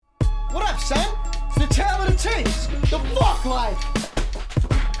What up, son? It's the Tale of the Tapes. The fuck life.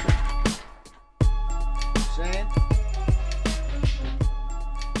 Saying?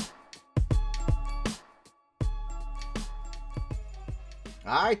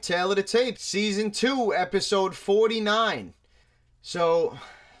 Alright, Tale of the Tapes, Season 2, Episode 49. So,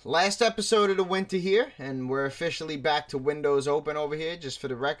 last episode of the winter here, and we're officially back to windows open over here, just for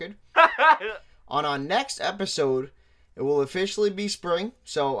the record. On our next episode, it will officially be spring,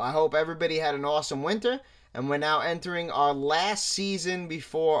 so I hope everybody had an awesome winter, and we're now entering our last season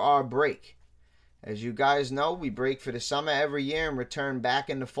before our break. As you guys know, we break for the summer every year and return back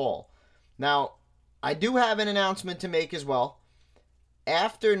in the fall. Now, I do have an announcement to make as well.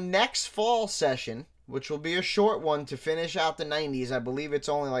 After next fall session, which will be a short one to finish out the 90s, I believe it's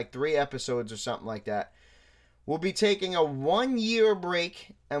only like 3 episodes or something like that, we'll be taking a 1-year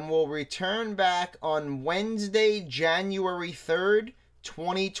break and we'll return back on Wednesday, January 3rd,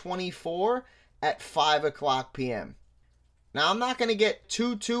 2024 at 5 o'clock p.m. Now, I'm not going to get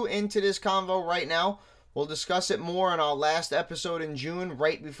too into this convo right now. We'll discuss it more in our last episode in June,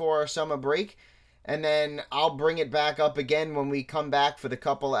 right before our summer break. And then I'll bring it back up again when we come back for the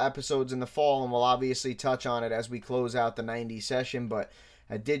couple of episodes in the fall, and we'll obviously touch on it as we close out the 90s session. But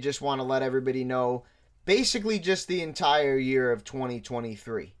I did just want to let everybody know, basically just the entire year of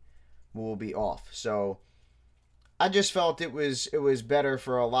 2023 will be off. So I just felt it was better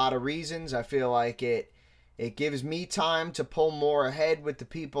for a lot of reasons. I feel like it gives me time to pull more ahead with the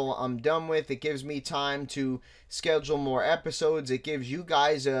people I'm done with. It gives me time to schedule more episodes. It gives you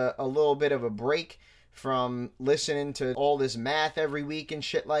guys a little bit of a break from listening to all this math every week and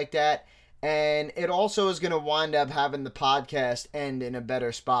shit like that. And it also is going to wind up having the podcast end in a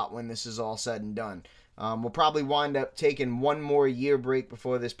better spot when this is all said and done. We'll probably wind up taking 1 more year break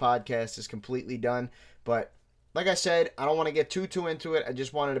before this podcast is completely done. But like I said, I don't want to get too into it. I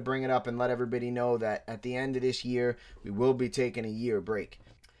just wanted to bring it up and let everybody know that at the end of this year, we will be taking a year break.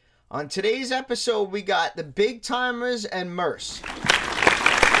 On today's episode, we got the Big Tymers and Murs.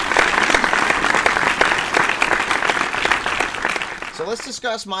 So let's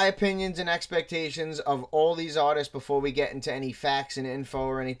discuss my opinions and expectations of all these artists before we get into any facts and info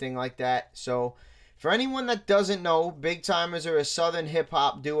or anything like that. So for anyone that doesn't know, Big Tymers are a southern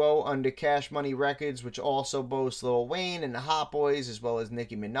hip-hop duo under Cash Money Records, which also boasts Lil Wayne and the Hot Boys, as well as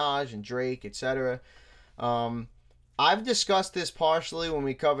Nicki Minaj and Drake, etc. I've discussed this partially when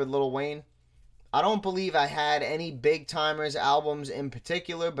we covered Lil Wayne. I don't believe I had any Big Tymers albums in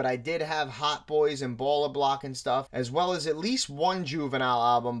particular, but I did have Hot Boys and Baller Block and stuff, as well as at least one Juvenile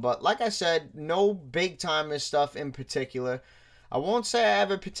album. But like I said, no Big Tymers stuff in particular. I won't say I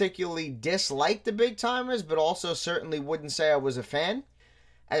ever particularly disliked the Big Tymers, but also certainly wouldn't say I was a fan.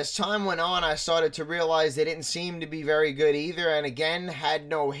 As time went on, I started to realize they didn't seem to be very good either, and again, had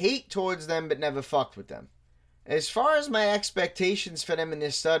no hate towards them, but never fucked with them. As far as my expectations for them in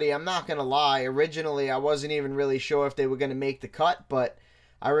this study, I'm not going to lie. Originally, I wasn't even really sure if they were going to make the cut, but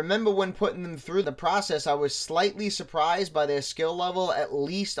I remember when putting them through the process, I was slightly surprised by their skill level, at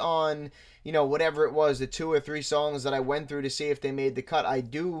least on, whatever it was, the 2 or 3 songs that I went through to see if they made the cut. I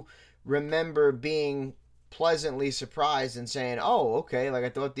do remember being pleasantly surprised and saying, oh, okay, like I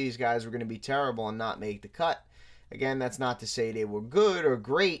thought these guys were going to be terrible and not make the cut. Again, that's not to say they were good or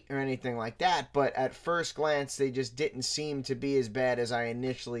great or anything like that, but at first glance, they just didn't seem to be as bad as I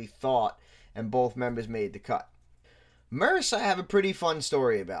initially thought, and both members made the cut. Murs, I have a pretty fun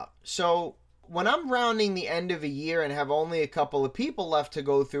story about. So, when I'm rounding the end of a year and have only a couple of people left to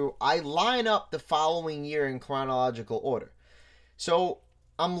go through, I line up the following year in chronological order. So,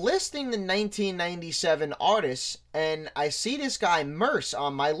 I'm listing the 1997 artists, and I see this guy Murs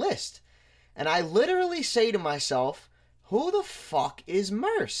on my list. And I literally say to myself, who the fuck is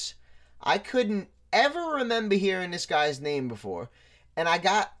Murs? I couldn't ever remember hearing this guy's name before. And I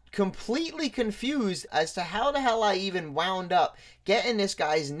got completely confused as to how the hell I even wound up getting this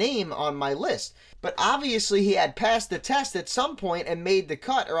guy's name on my list. But obviously he had passed the test at some point and made the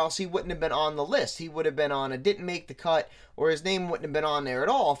cut, or else he wouldn't have been on the list. He would have been on a didn't make the cut, or his name wouldn't have been on there at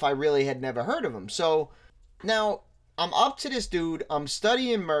all if I really had never heard of him. So now I'm up to this dude, I'm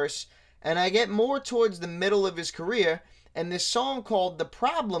studying Murs, and I get more towards the middle of his career, and this song called The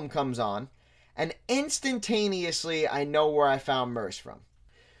Problem comes on, and instantaneously I know where I found Murs from.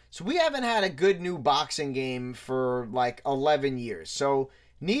 So we haven't had a good new boxing game for like 11 years. So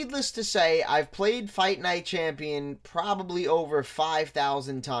needless to say, I've played Fight Night Champion probably over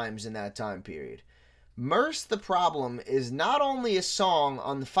 5,000 times in that time period. Murs The Problem is not only a song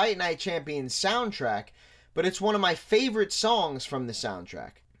on the Fight Night Champion soundtrack, but it's one of my favorite songs from the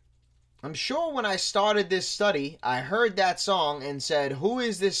soundtrack. I'm sure when I started this study, I heard that song and said, who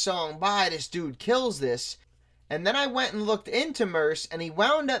is this song by? This dude kills this. And then I went and looked into Murs, and he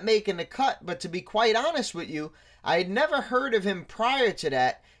wound up making the cut, but to be quite honest with you, I had never heard of him prior to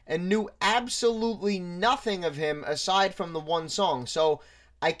that and knew absolutely nothing of him aside from the one song. So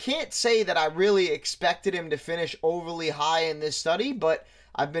I can't say that I really expected him to finish overly high in this study, but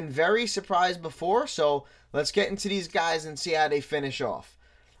I've been very surprised before, so let's get into these guys and see how they finish off.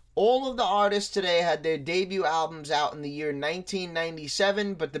 All of the artists today had their debut albums out in the year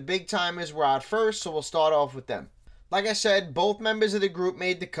 1997, but the big timers were out first, so we'll start off with them. Like I said, both members of the group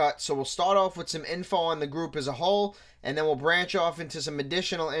made the cut, so we'll start off with some info on the group as a whole, and then we'll branch off into some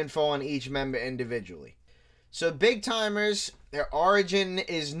additional info on each member individually. So big timers, their origin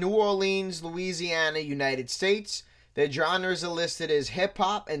is New Orleans, Louisiana, United States. Their genres are listed as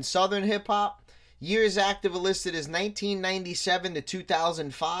hip-hop and southern hip-hop. Years active are listed as 1997 to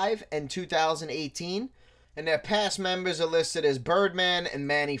 2005 and 2018. And their past members are listed as Birdman and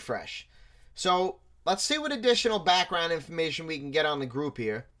Mannie Fresh. So let's see what additional background information we can get on the group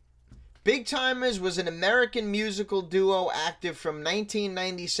here. Big Timers was an American musical duo active from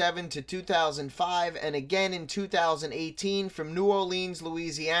 1997 to 2005 and again in 2018 from New Orleans,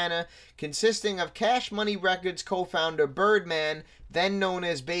 Louisiana, consisting of Cash Money Records co-founder Birdman, then known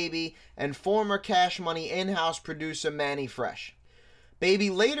as Baby, and former Cash Money in-house producer Mannie Fresh.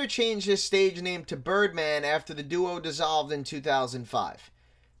 Baby later changed his stage name to Birdman after the duo dissolved in 2005.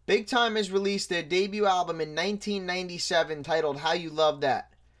 Big Timers released their debut album in 1997 titled How You Love That.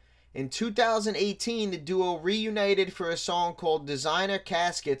 In 2018, the duo reunited for a song called Designer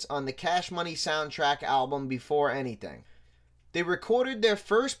Caskets on the Cash Money soundtrack album Before Anything. They recorded their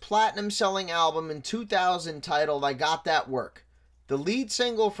first platinum-selling album in 2000 titled I Got That Work. The lead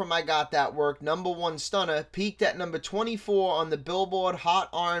single from I Got That Work, Number One Stunner, peaked at number 24 on the Billboard Hot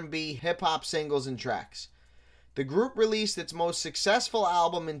R&B Hip-Hop Singles and Tracks. The group released its most successful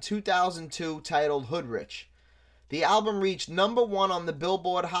album in 2002 titled Hood Rich. The album reached number 1 on the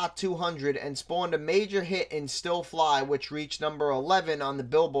Billboard Hot 200 and spawned a major hit in Still Fly, which reached number 11 on the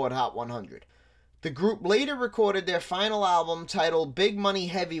Billboard Hot 100. The group later recorded their final album titled Big Money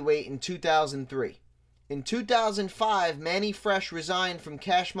Heavyweight in 2003. In 2005, Mannie Fresh resigned from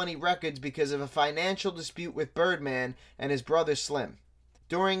Cash Money Records because of a financial dispute with Birdman and his brother Slim.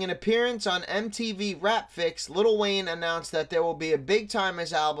 During an appearance on MTV Rap Fix, Lil Wayne announced that there will be a Big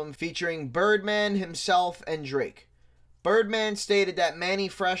Timers album featuring Birdman himself and Drake. Birdman stated that Mannie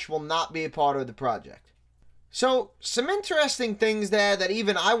Fresh will not be a part of the project. So, some interesting things there that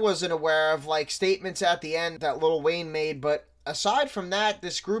even I wasn't aware of, like statements at the end that Lil Wayne made, but aside from that,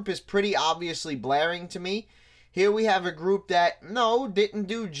 this group is pretty obviously blaring to me. Here we have a group that, didn't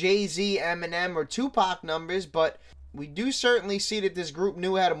do Jay-Z, Eminem, or Tupac numbers, but we do certainly see that this group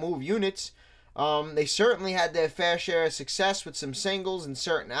knew how to move units. They certainly had their fair share of success with some singles and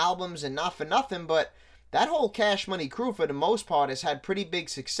certain albums, and not for nothing, but that whole Cash Money crew, for the most part, has had pretty big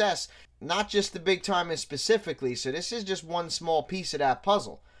success, not just the Big Timers specifically, so this is just one small piece of that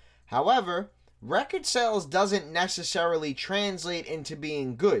puzzle. However, record sales doesn't necessarily translate into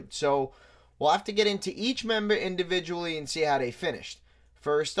being good, so we'll have to get into each member individually and see how they finished.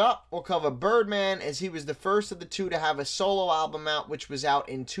 First up, we'll cover Birdman, as he was the first of the two to have a solo album out, which was out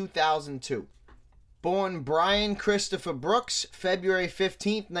in 2002. Born Brian Christopher Brooks, February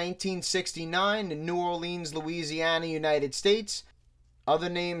 15, 1969, in New Orleans, Louisiana, United States. Other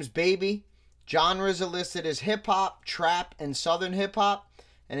names, Baby. Genres are listed as hip-hop, trap, and southern hip-hop,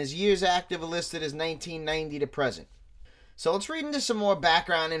 and his years active are listed as 1990 to present. So let's read into some more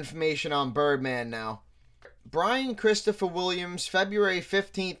background information on Birdman now. Brian Christopher Williams, February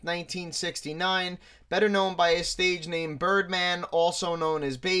 15, 1969, better known by his stage name Birdman, also known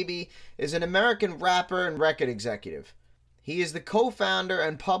as Baby, is an American rapper and record executive. He is the co-founder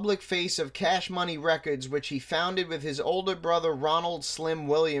and public face of Cash Money Records, which he founded with his older brother Ronald Slim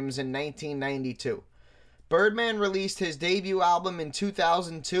Williams in 1992. Birdman released his debut album in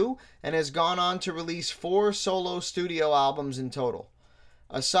 2002 and has gone on to release 4 solo studio albums in total.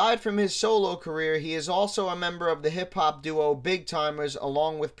 Aside from his solo career, he is also a member of the hip-hop duo Big Timers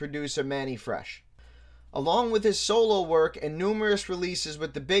along with producer Mannie Fresh. Along with his solo work and numerous releases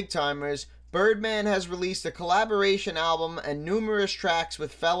with the Big Timers, Birdman has released a collaboration album and numerous tracks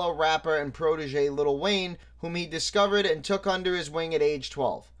with fellow rapper and protege Lil Wayne, whom he discovered and took under his wing at age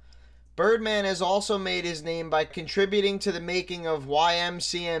 12. Birdman has also made his name by contributing to the making of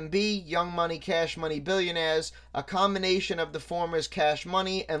YMCMB, Young Money Cash Money Billionaires, a combination of the former's Cash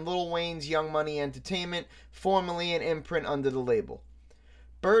Money and Lil Wayne's Young Money Entertainment, formerly an imprint under the label.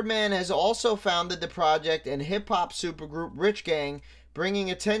 Birdman has also founded the project and hip-hop supergroup Rich Gang,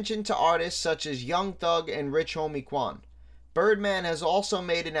 bringing attention to artists such as Young Thug and Rich Homie Quan. Birdman has also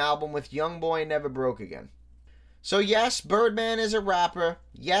made an album with Youngboy Never Broke Again. So yes, Birdman is a rapper.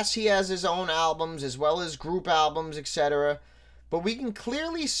 Yes, he has his own albums as well as group albums, etc. But we can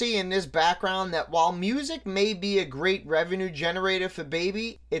clearly see in this background that while music may be a great revenue generator for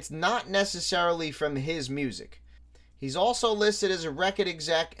Baby, it's not necessarily from his music. He's also listed as a record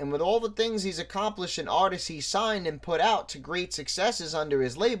exec, and with all the things he's accomplished and artists he's signed and put out to great successes under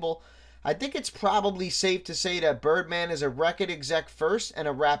his label, I think it's probably safe to say that Birdman is a record exec first and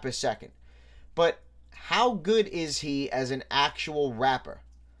a rapper second. But how good is he as an actual rapper?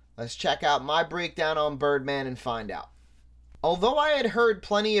 Let's check out my breakdown on Birdman and find out. Although I had heard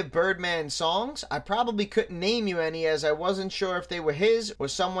plenty of Birdman songs, I probably couldn't name you any as I wasn't sure if they were his or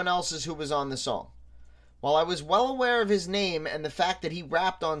someone else's who was on the song. While I was well aware of his name and the fact that he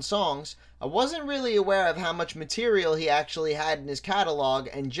rapped on songs, I wasn't really aware of how much material he actually had in his catalog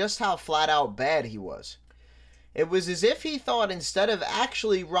and just how flat out bad he was. It was as if he thought instead of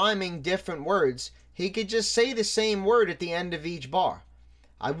actually rhyming different words, he could just say the same word at the end of each bar.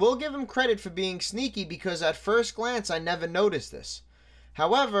 I will give him credit for being sneaky because at first glance I never noticed this.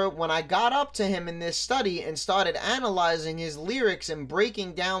 However, when I got up to him in this study and started analyzing his lyrics and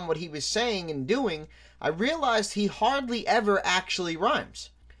breaking down what he was saying and doing, I realized he hardly ever actually rhymes.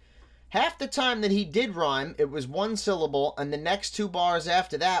 Half the time that he did rhyme, it was one syllable, and the next 2 bars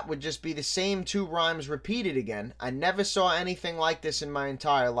after that would just be the same 2 rhymes repeated again. I never saw anything like this in my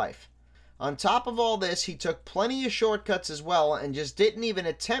entire life. On top of all this, he took plenty of shortcuts as well and just didn't even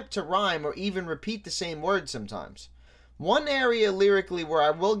attempt to rhyme or even repeat the same words sometimes. One area lyrically where I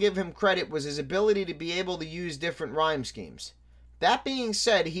will give him credit was his ability to be able to use different rhyme schemes. That being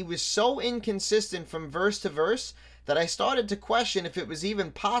said, he was so inconsistent from verse to verse that I started to question if it was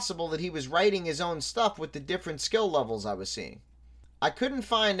even possible that he was writing his own stuff with the different skill levels I was seeing. I couldn't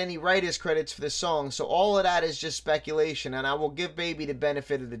find any writer's credits for this song, so all of that is just speculation, and I will give Baby the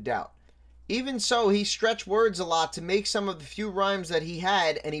benefit of the doubt. Even so, he stretched words a lot to make some of the few rhymes that he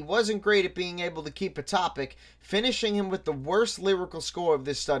had, and he wasn't great at being able to keep a topic, finishing him with the worst lyrical score of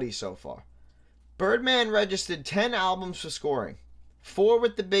this study so far. Birdman registered 10 albums for scoring. 4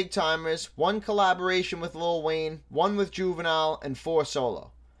 with the Big Timers, 1 collaboration with Lil Wayne, 1 with Juvenile, and 4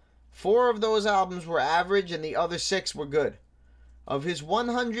 solo. 4 of those albums were average and the other 6 were good. Of his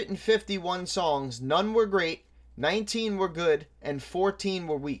 151 songs, none were great, 19 were good, and 14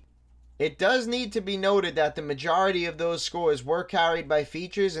 were weak. It does need to be noted that the majority of those scores were carried by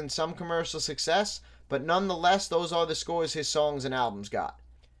features and some commercial success, but nonetheless those are the scores his songs and albums got.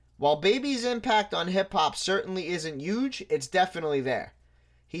 While Baby's impact on hip-hop certainly isn't huge, it's definitely there.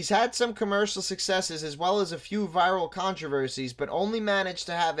 He's had some commercial successes as well as a few viral controversies, but only managed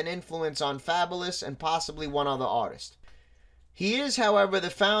to have an influence on Fabulous and possibly one other artist. He is, however, the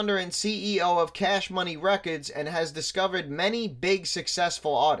founder and CEO of Cash Money Records and has discovered many big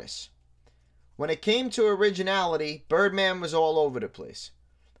successful artists. When it came to originality, Birdman was all over the place.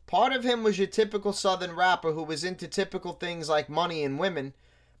 Part of him was your typical Southern rapper who was into typical things like money and women,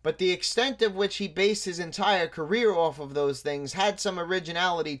 but the extent of which he based his entire career off of those things had some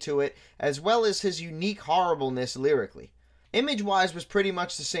originality to it, as well as his unique horribleness lyrically. Image-wise was pretty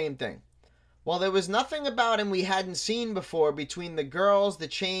much the same thing. While there was nothing about him we hadn't seen before between the girls, the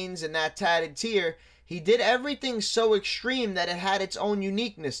chains, and that tatted tear, he did everything so extreme that it had its own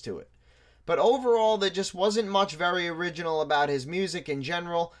uniqueness to it. But overall, there just wasn't much very original about his music in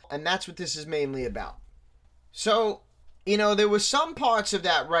general, and that's what this is mainly about. So, there was some parts of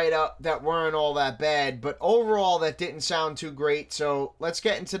that write-up that weren't all that bad, but overall that didn't sound too great, so let's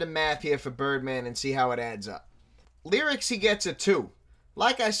get into the math here for Birdman and see how it adds up. Lyrics, he gets a 2.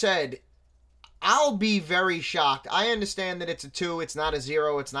 Like I said, I'll be very shocked. I understand that it's a 2, it's not a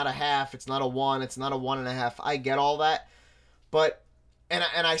 0, it's not a half, it's not a 1, it's not a 1.5. I get all that, but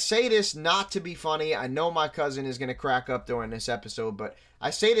And I say this not to be funny. I know my cousin is going to crack up during this episode, but I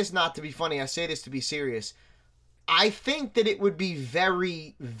say this not to be funny. I say this to be serious. I think that it would be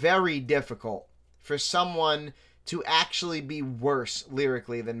very, very difficult for someone to actually be worse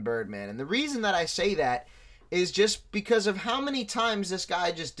lyrically than Birdman. And the reason that I say that is just because of how many times this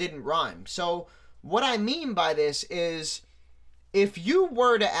guy just didn't rhyme. So what I mean by this is if you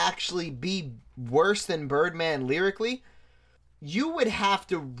were to actually be worse than Birdman lyrically, you would have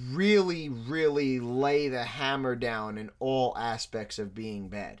to really, really lay the hammer down in all aspects of being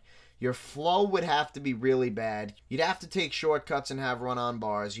bad. Your flow would have to be really bad. You'd have to take shortcuts and have run-on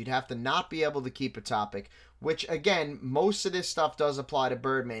bars. You'd have to not be able to keep a topic, which, again, most of this stuff does apply to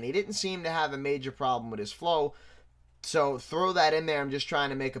Birdman. He didn't seem to have a major problem with his flow, so throw that in there. I'm just trying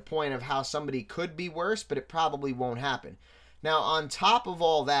to make a point of how somebody could be worse, but it probably won't happen. Now, on top of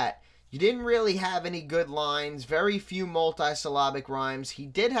all that, you didn't really have any good lines, very few multisyllabic rhymes. He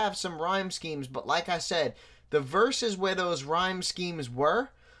did have some rhyme schemes, but like I said, the verses where those rhyme schemes were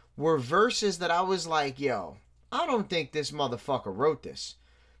verses that I was like, yo, I don't think this motherfucker wrote this.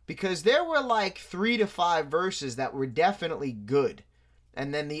 Because there were like 3 to 5 verses that were definitely good.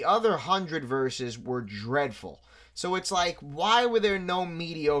 And then the other 100 verses were dreadful. So it's like, why were there no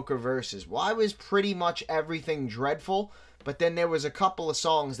mediocre verses? Why was pretty much everything dreadful? But then there was a couple of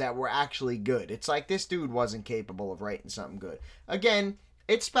songs that were actually good. It's like this dude wasn't capable of writing something good. Again,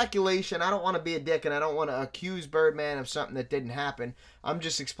 it's speculation. I don't want to be a dick and I don't want to accuse Birdman of something that didn't happen. I'm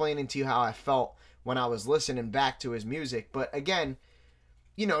just explaining to you how I felt when I was listening back to his music. But again,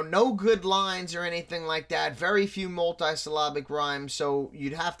 you know, no good lines or anything like that. Very few multisyllabic rhymes, so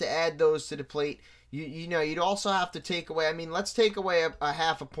you'd have to add those to the plate. You know, you'd also have to take away, I mean, let's take away a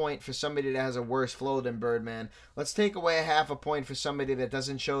half a point for somebody that has a worse flow than Birdman. Let's take away a half a point for somebody that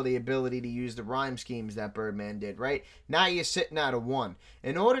doesn't show the ability to use the rhyme schemes that Birdman did, right? Now you're sitting at a 1.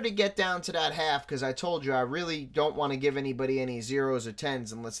 In order to get down to that half, because I told you I really don't want to give anybody any 0s or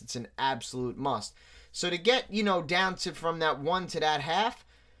 10s unless it's an absolute must. So to get, you know, down to from that 1 to that half,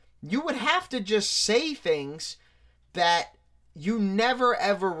 you would have to just say things that you never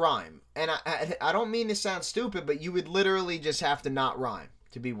ever rhyme. And I don't mean to sound stupid, but you would literally just have to not rhyme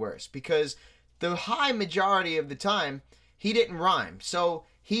to be worse. Because the high majority of the time, he didn't rhyme. So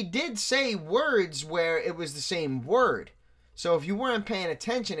he did say words where it was the same word. So if you weren't paying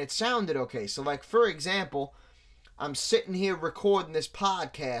attention, it sounded okay. So like, for example, I'm sitting here recording this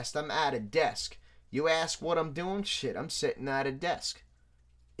podcast. I'm at a desk. You ask what I'm doing? Shit, I'm sitting at a desk.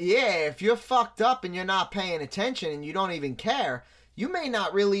 Yeah, if you're fucked up and you're not paying attention and you don't even care, you may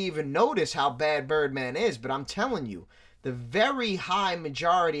not really even notice how bad Birdman is, but I'm telling you, the very high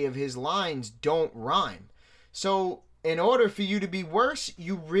majority of his lines don't rhyme. So, in order for you to be worse,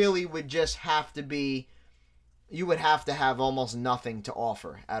 you really would just have to be, you would have to have almost nothing to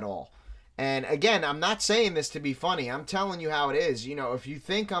offer at all. And again, I'm not saying this to be funny. I'm telling you how it is. You know, if you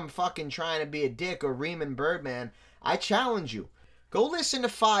think I'm fucking trying to be a dick or reaming Birdman, I challenge you. Go listen to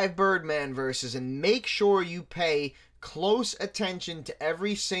 5 Birdman verses and make sure you pay close attention to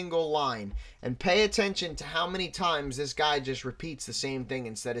every single line and pay attention to how many times this guy just repeats the same thing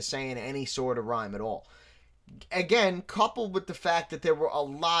instead of saying any sort of rhyme at all. Again, coupled with the fact that there were a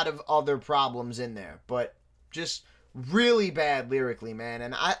lot of other problems in there, but just really bad lyrically, man.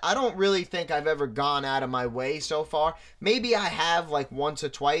 And I don't really think I've ever gone out of my way so far. Maybe I have like once or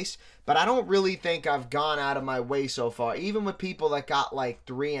twice, but I don't really think I've gone out of my way so far. Even with people that got like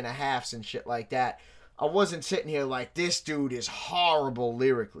 3.5s and shit like that, I wasn't sitting here like, this dude is horrible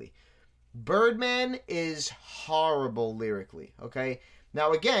lyrically. Birdman is horrible lyrically, okay?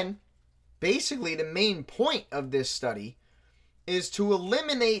 Now again, basically the main point of this study is to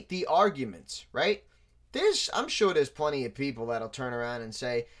eliminate the arguments, right? I'm sure there's plenty of people that'll turn around and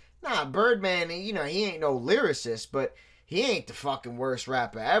say, nah, Birdman, you know, he ain't no lyricist, but he ain't the fucking worst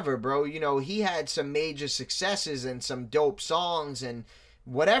rapper ever, bro. You know, he had some major successes and some dope songs and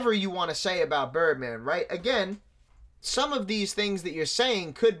whatever you want to say about Birdman, right? Again, some of these things that you're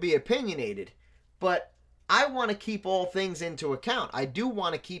saying could be opinionated, but I want to keep all things into account. I do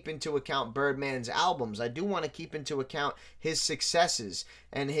want to keep into account Birdman's albums. I do want to keep into account his successes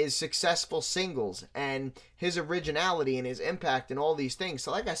and his successful singles and his originality and his impact and all these things.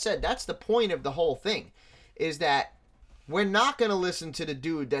 So like I said, that's the point of the whole thing, is that we're not going to listen to the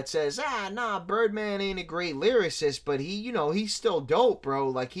dude that says, Birdman ain't a great lyricist, but he, you know, he's still dope, bro.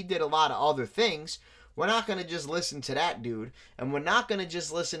 Like, he did a lot of other things. We're not going to just listen to that dude. And we're not going to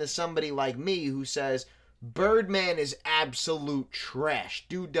just listen to somebody like me who says, Birdman is absolute trash.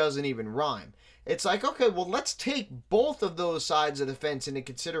 Dude doesn't even rhyme. It's like, okay, well, let's take both of those sides of the fence into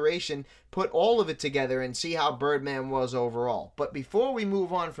consideration, put all of it together, and see how Birdman was overall. But before we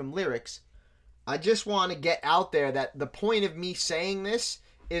move on from lyrics, I just want to get out there that the point of me saying this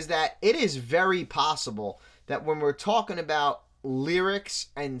is that it is very possible that when we're talking about lyrics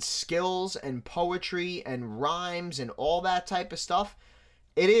and skills and poetry and rhymes and all that type of stuff,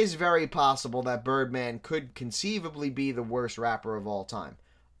 it is very possible that Birdman could conceivably be the worst rapper of all time.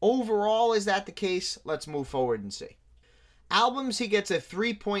 Overall, is that the case? Let's move forward and see. Albums, he gets a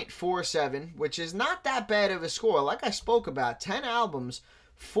 3.47, which is not that bad of a score. Like I spoke about, 10 albums,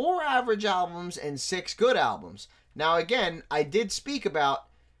 4 average albums, and 6 good albums. Now again, I did speak about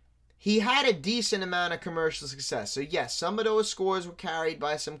he had a decent amount of commercial success. So yes, some of those scores were carried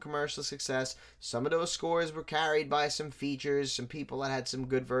by some commercial success. Some of those scores were carried by some features, some people that had some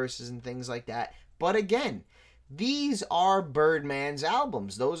good verses and things like that. But again, these are Birdman's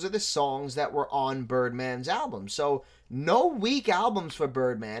albums. Those are the songs that were on Birdman's album. So No weak albums for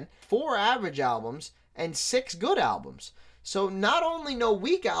Birdman, 4 average albums, and 6 good albums. So not only no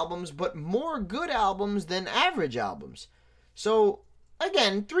weak albums, but more good albums than average albums. So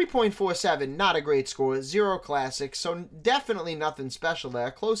again, 3.47, not a great score, 0 classics, so definitely nothing special there,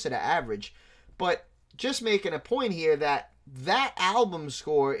 closer to average. But just making a point here that album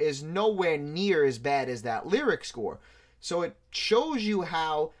score is nowhere near as bad as that lyric score. So it shows you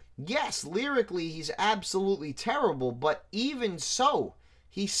how, yes, lyrically he's absolutely terrible, but even so,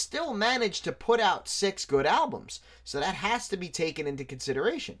 he still managed to put out 6 good albums. So that has to be taken into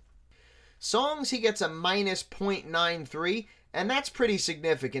consideration. Songs, he gets a minus 0.93, and that's pretty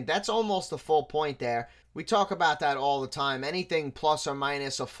significant. That's almost a full point there. We talk about that all the time. Anything plus or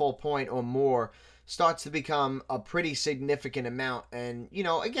minus a full point or more starts to become a pretty significant amount. And,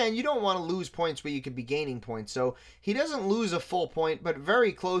 again, you don't want to lose points where you could be gaining points. So he doesn't lose a full point, but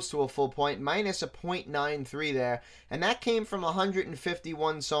very close to a full point, minus a 0.93 there. And that came from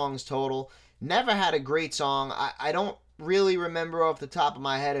 151 songs total. Never had a great song. I don't really remember off the top of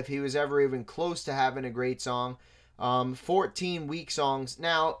my head if he was ever even close to having a great song. 14 weak songs.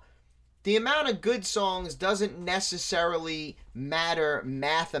 Now, the amount of good songs doesn't necessarily matter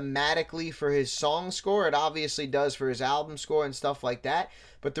mathematically for his song score. It obviously does for his album score and stuff like that.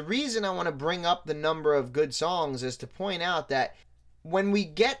 But the reason I want to bring up the number of good songs is to point out that when we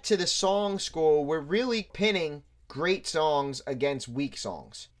get to the song score, we're really pinning great songs against weak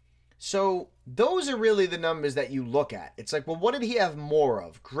songs. So those are really the numbers that you look at. It's like, well, what did he have more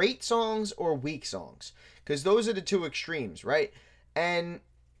of? Great songs or weak songs? Because those are the two extremes, right? And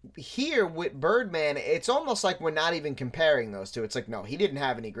here with Birdman, it's almost like we're not even comparing those two. It's like, no, he didn't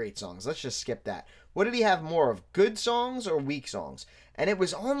have any great songs. Let's just skip that. What did he have more of? Good songs or weak songs? And it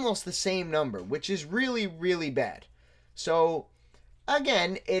was almost the same number, which is really, really bad. So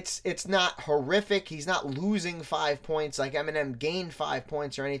again, it's not horrific. He's not losing 5 points like Eminem gained 5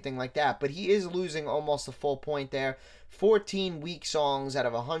 points or anything like that, but he is losing almost a full point there. 14 weak songs out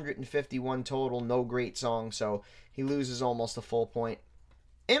of 151 total, no great songs, so he loses almost a full point.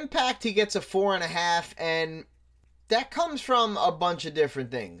 Impact, he gets a 4.5, and that comes from a bunch of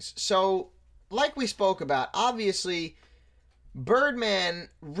different things. So, like we spoke about, obviously, Birdman,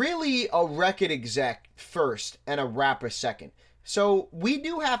 really a record exec first and a rapper second. So, we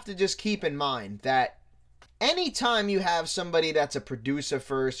do have to just keep in mind that anytime you have somebody that's a producer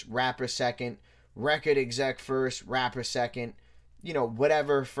first, rapper second, record exec first, rapper second,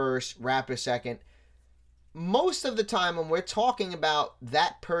 whatever first, rapper second, most of the time when we're talking about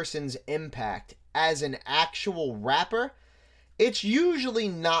that person's impact as an actual rapper, it's usually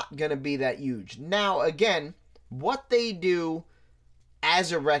not going to be that huge. Now, again, what they do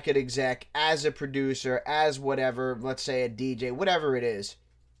as a record exec, as a producer, as whatever, let's say a DJ, whatever it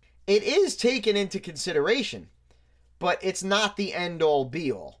is taken into consideration, but it's not the end-all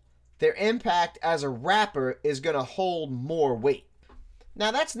be-all. Their impact as a rapper is going to hold more weight.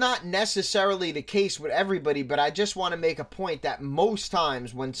 Now, that's not necessarily the case with everybody, but I just want to make a point that most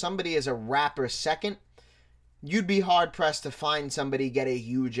times when somebody is a rapper second, you'd be hard-pressed to find somebody get a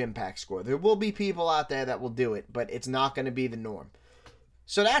huge impact score. There will be people out there that will do it, but it's not going to be the norm.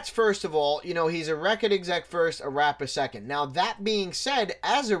 So that's first of all, he's a record exec first, a rapper second. Now, that being said,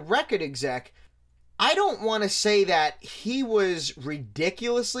 as a record exec, I don't want to say that he was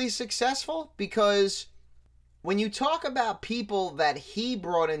ridiculously successful, because when you talk about people that he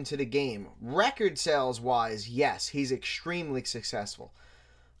brought into the game, record sales wise, yes, he's extremely successful.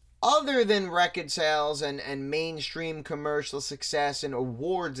 Other than record sales and mainstream commercial success and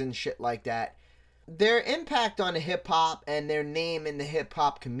awards and shit like that, their impact on hip hop and their name in the hip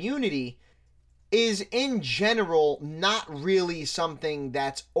hop community is in general not really something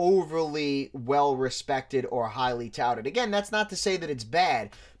that's overly well respected or highly touted. Again, that's not to say that it's bad,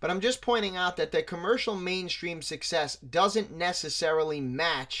 but I'm just pointing out that their commercial mainstream success doesn't necessarily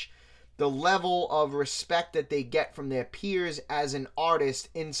match the level of respect that they get from their peers as an artist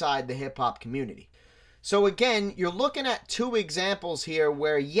inside the hip hop community. So again, you're looking at two examples here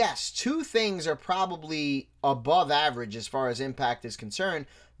where, yes, two things are probably above average as far as impact is concerned,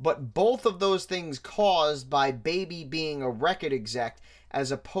 but both of those things caused by Baby being a record exec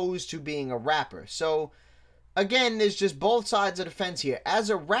as opposed to being a rapper. So again, there's just both sides of the fence here.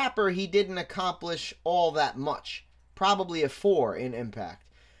 As a rapper, he didn't accomplish all that much. Probably a 4 in impact.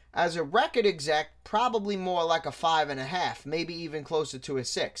 As a record exec, probably more like a 5.5, maybe even closer to a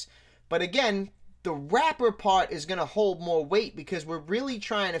 6. But again, the rapper part is going to hold more weight because we're really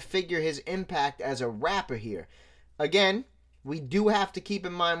trying to figure his impact as a rapper here. Again, we do have to keep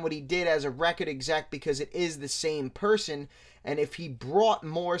in mind what he did as a record exec because it is the same person. And if he brought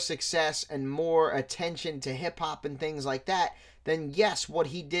more success and more attention to hip hop and things like that, then yes, what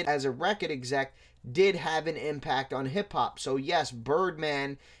he did as a record exec did have an impact on hip hop. So yes,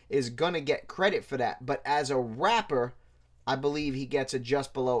 Birdman is going to get credit for that. But as a rapper, I believe he gets a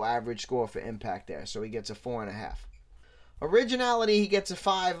just below average score for impact there. So he gets a 4.5. Originality, he gets a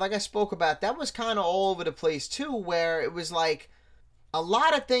 5. Like I spoke about, that was kind of all over the place too, where it was like a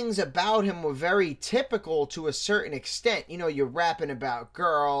lot of things about him were very typical to a certain extent. You know, you're rapping about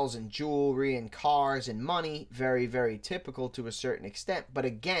girls and jewelry and cars and money. Very, very typical to a certain extent. But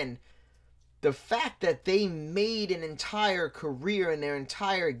again, the fact that they made an entire career and their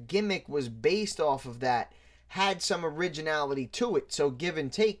entire gimmick was based off of that had some originality to it. So give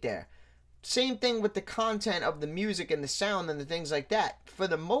and take there. Same thing with the content of the music and the sound and the things like that. For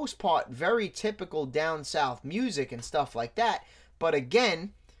the most part, very typical down south music and stuff like that. But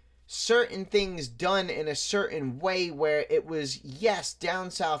again, certain things done in a certain way where it was, yes,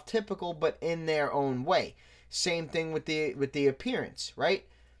 down south typical, but in their own way. Same thing with the appearance, right?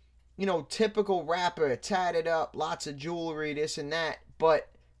 You know, typical rapper, tatted up, lots of jewelry, this and that, but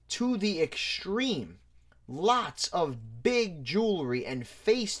to the extreme. Lots of big jewelry and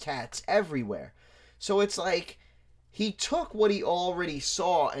face tats everywhere. So it's like he took what he already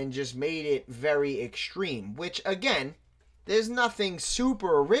saw and just made it very extreme, which again, there's nothing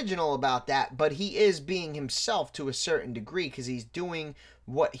super original about that, but he is being himself to a certain degree because he's doing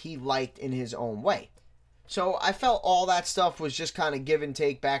what he liked in his own way. So I felt all that stuff was just kind of give and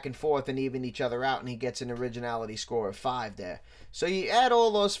take back and forth and even each other out, and he gets an originality score of 5 there. So you add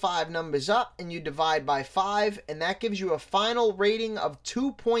all those 5 numbers up and you divide by 5, and that gives you a final rating of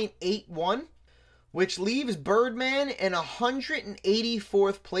 2.81, which leaves Birdman in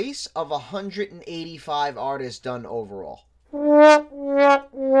 184th place of 185 artists done overall.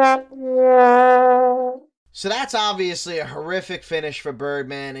 So that's obviously a horrific finish for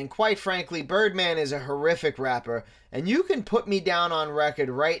Birdman, and quite frankly, Birdman is a horrific rapper, and you can put me down on record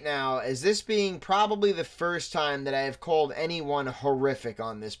right now as this being probably the first time that I have called anyone horrific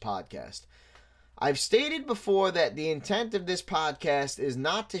on this podcast. I've stated before that the intent of this podcast is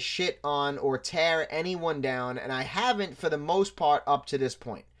not to shit on or tear anyone down, and I haven't for the most part up to this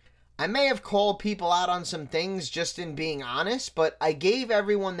point. I may have called people out on some things just in being honest, but I gave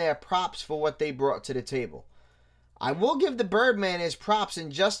everyone their props for what they brought to the table. I will give the Birdman his props in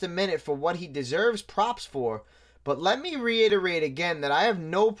just a minute for what he deserves props for, but let me reiterate again that I have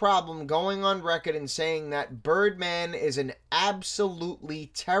no problem going on record and saying that Birdman is an absolutely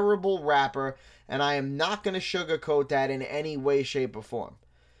terrible rapper, and I am not going to sugarcoat that in any way, shape, or form.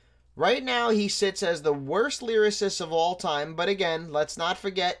 Right now, he sits as the worst lyricist of all time, but again, let's not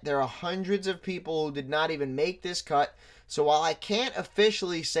forget, there are hundreds of people who did not even make this cut, so while I can't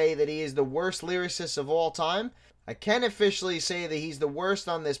officially say that he is the worst lyricist of all time, I can officially say that he's the worst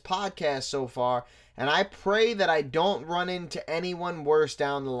on this podcast so far, and I pray that I don't run into anyone worse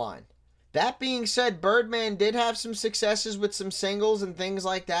down the line. That being said, Birdman did have some successes with some singles and things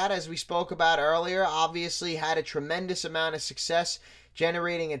like that, as we spoke about earlier. Obviously had a tremendous amount of success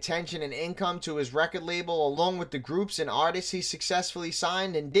generating attention and income to his record label, along with the groups and artists he successfully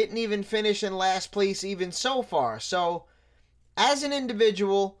signed, and didn't even finish in last place even so far. So, as an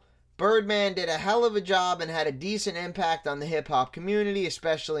individual, Birdman did a hell of a job and had a decent impact on the hip-hop community,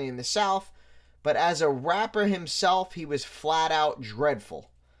 especially in the South, but as a rapper himself, he was flat out dreadful.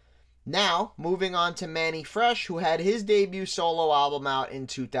 Now, moving on to Mannie Fresh, who had his debut solo album out in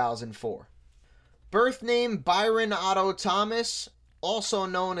 2004. Birth name Byron Otto Thomas, also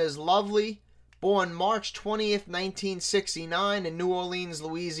known as Lovely, born March 20th, 1969 in New Orleans,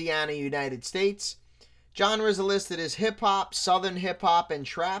 Louisiana, United States. Genres are listed as hip-hop, southern hip-hop, and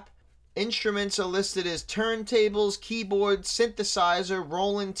trap. Instruments are listed as turntables, keyboards, synthesizer,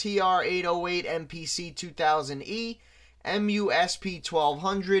 Roland TR-808 MPC 2000E, MUSP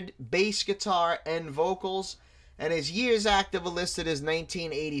 1200, bass guitar, and vocals. And his years active are listed as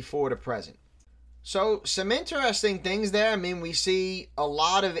 1984 to present. So, some interesting things there. I mean, we see a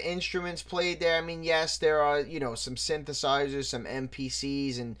lot of instruments played there. I mean, yes, there are, some synthesizers, some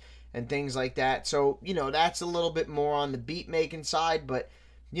MPCs, and things like that. So, that's a little bit more on the beat-making side, but,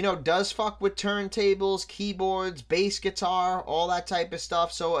 does fuck with turntables, keyboards, bass guitar, all that type of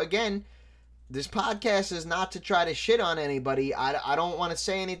stuff. So, again, this podcast is not to try to shit on anybody. I don't want to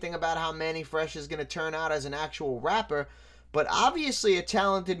say anything about how Mannie Fresh is going to turn out as an actual rapper, but obviously a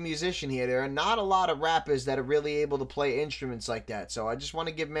talented musician here. There are not a lot of rappers that are really able to play instruments like that. So I just want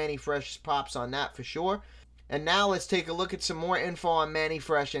to give Mannie Fresh props on that for sure. And now let's take a look at some more info on Mannie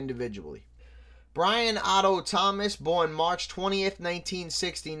Fresh individually. Brian Otto Thomas, born March 20th,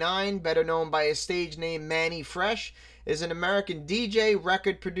 1969, better known by his stage name Mannie Fresh, is an American DJ,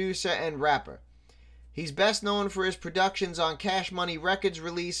 record producer, and rapper. He's best known for his productions on Cash Money Records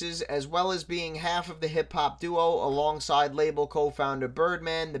releases, as well as being half of the hip-hop duo alongside label co-founder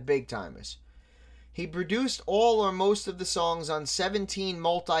Birdman, the Big Tymers. He produced all or most of the songs on 17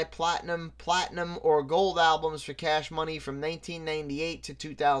 multi-platinum, platinum, or gold albums for Cash Money from 1998 to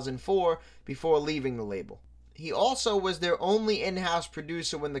 2004 before leaving the label. He also was their only in-house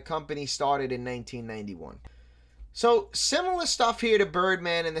producer when the company started in 1991. So, similar stuff here to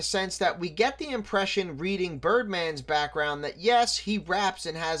Birdman in the sense that we get the impression reading Birdman's background that yes, he raps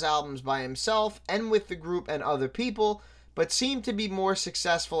and has albums by himself and with the group and other people, but seemed to be more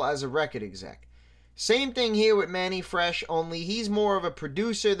successful as a record exec. Same thing here with Mannie Fresh, only he's more of a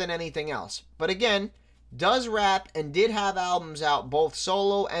producer than anything else. But again, does rap and did have albums out both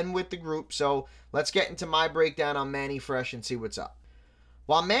solo and with the group, so let's get into my breakdown on Mannie Fresh and see what's up.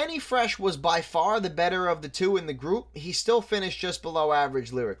 While Mannie Fresh was by far the better of the two in the group, he still finished just below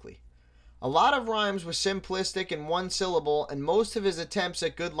average lyrically. A lot of rhymes were simplistic and one syllable, and most of his attempts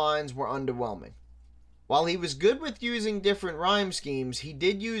at good lines were underwhelming. While he was good with using different rhyme schemes, he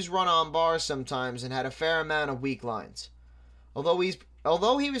did use run-on bars sometimes and had a fair amount of weak lines. Although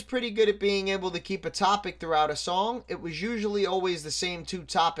he was pretty good at being able to keep a topic throughout a song, it was usually always the same two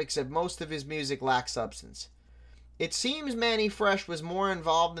topics and most of his music lacked substance. It seems Mannie Fresh was more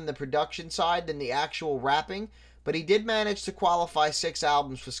involved in the production side than the actual rapping, but he did manage to qualify 6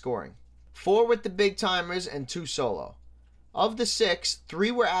 albums for scoring. 4 with the Big Tymers and 2 solo. Of the 6,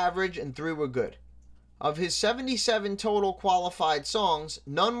 3 were average and 3 were good. Of his 77 total qualified songs,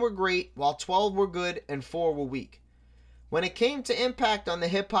 none were great, while 12 were good and 4 were weak. When it came to impact on the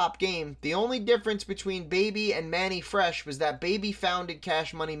hip-hop game, the only difference between Baby and Mannie Fresh was that Baby founded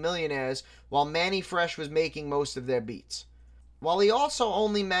Cash Money Millionaires, while Mannie Fresh was making most of their beats. While he also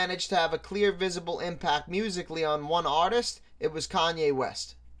only managed to have a clear visible impact musically on one artist, it was Kanye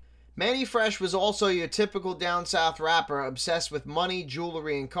West. Mannie Fresh was also your typical down south rapper obsessed with money,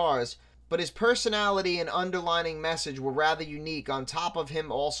 jewelry, and cars, but his personality and underlining message were rather unique on top of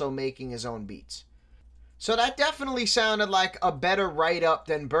him also making his own beats. So that definitely sounded like a better write-up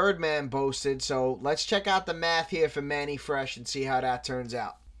than Birdman boasted, so let's check out the math here for Mannie Fresh and see how that turns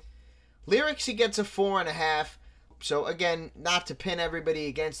out. Lyrics, he gets a 4.5, so again, not to pin everybody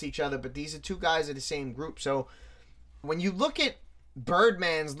against each other, but these are two guys of the same group, so when you look at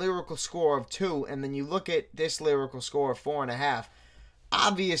Birdman's lyrical score of 2, and then you look at this lyrical score of 4.5,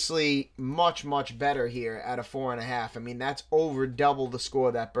 obviously much, much better here at a 4.5. I mean, that's over double the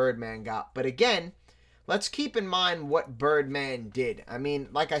score that Birdman got. But again, let's keep in mind what Birdman did. I mean,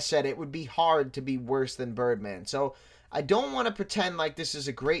 like I said, it would be hard to be worse than Birdman. So I don't want to pretend like this is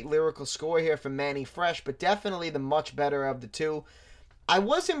a great lyrical score here for Mannie Fresh, but definitely the much better of the two. I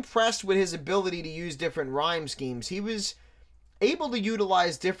was impressed with his ability to use different rhyme schemes. He was able to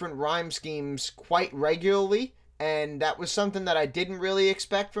utilize different rhyme schemes quite regularly, and that was something that I didn't really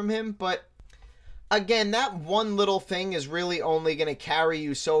expect from him, but again, that one little thing is really only going to carry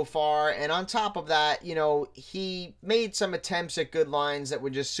you so far, and on top of that, you know, he made some attempts at good lines that were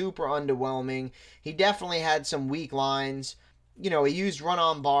just super underwhelming. He definitely had some weak lines. You know, he used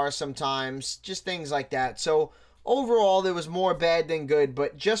run-on bars sometimes, just things like that. So, overall, there was more bad than good,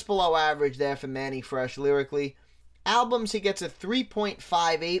 but just below average there for Mannie Fresh lyrically. Albums, he gets a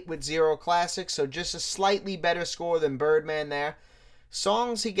 3.58 with 0 classics, so just a slightly better score than Birdman there.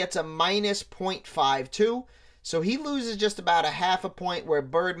 Songs, he gets a minus 0.52, so he loses just about a half a point where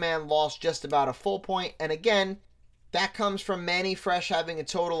Birdman lost just about a full point. And again, that comes from Mannie Fresh having a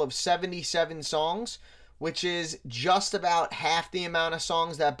total of 77 songs, which is just about half the amount of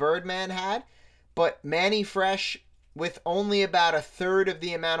songs that Birdman had. But Mannie Fresh, with only about a third of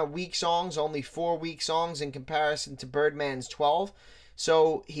the amount of weak songs, only 4 weak songs in comparison to Birdman's 12.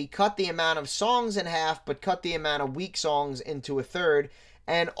 So he cut the amount of songs in half, but cut the amount of weak songs into a third.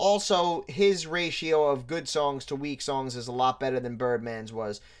 And also, his ratio of good songs to weak songs is a lot better than Birdman's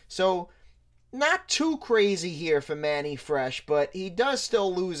was. So, not too crazy here for Mannie Fresh, but he does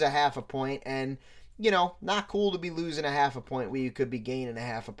still lose a half a point. And, you know, not cool to be losing a half a point where you could be gaining a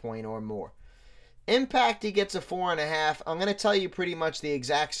half a point or more. Impact, he gets a 4.5. I'm going to tell you pretty much the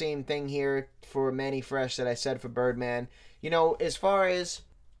exact same thing here for Mannie Fresh that I said for Birdman. You know, as far as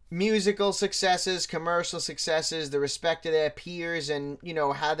musical successes, commercial successes, the respect of their peers, and, you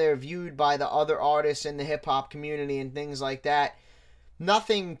know, how they're viewed by the other artists in the hip-hop community and things like that,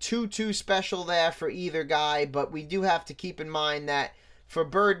 nothing too special there for either guy, but we do have to keep in mind that for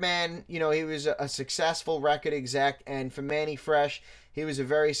Birdman, you know, he was a successful record exec, and for Mannie Fresh, he was a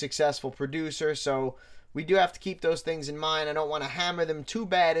very successful producer, so we do have to keep those things in mind. I don't want to hammer them too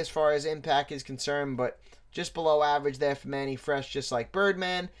bad as far as impact is concerned, but just below average there for Mannie Fresh, just like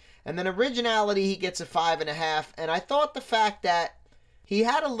Birdman. And then originality, he gets a 5.5, and I thought the fact that he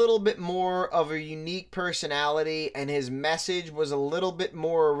had a little bit more of a unique personality and his message was a little bit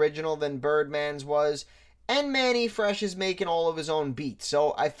more original than Birdman's was. And Mannie Fresh is making all of his own beats.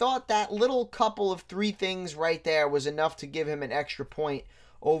 So I thought that little couple of 3 things right there was enough to give him an extra point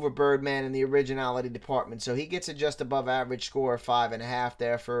over Birdman in the originality department. So he gets a just above average score of 5.5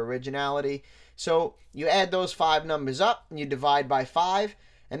 there for originality. So you add those 5 numbers up and you divide by 5.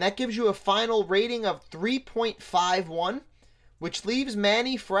 And that gives you a final rating of 3.51. Which leaves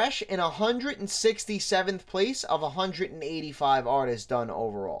Mannie Fresh in 167th place of 185 artists done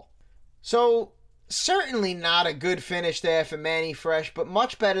overall. So, certainly not a good finish there for Mannie Fresh, but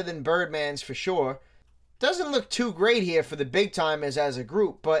much better than Birdman's for sure. Doesn't look too great here for the Big Timers as a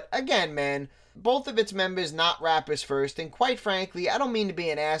group, but again, man, both of its members not rappers first, and quite frankly, I don't mean to be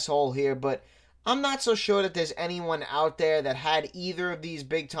an asshole here, but I'm not so sure that there's anyone out there that had either of these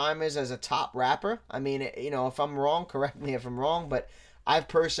Big Timers as a top rapper. I mean, you know, if I'm wrong, correct me if I'm wrong, but I've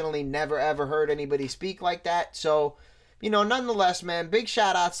personally never ever heard anybody speak like that. So, you know, nonetheless, man, big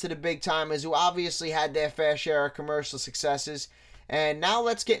shout outs to the Big Timers who obviously had their fair share of commercial successes. And now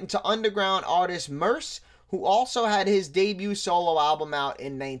let's get into underground artist Murs, who also had his debut solo album out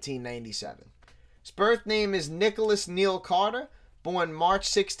in 1997. His birth name is Nicholas Neil Carter. Born March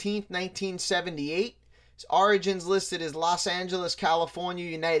 16, 1978. His origins listed as Los Angeles, California,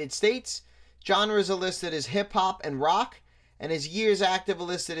 United States. Genres are listed as hip-hop and rock. And his years active are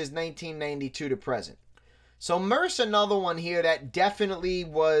listed as 1992 to present. So Murs, another one here that definitely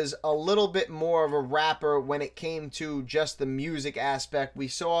was a little bit more of a rapper when it came to just the music aspect. We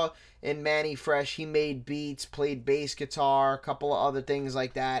saw in Mannie Fresh, he made beats, played bass guitar, a couple of other things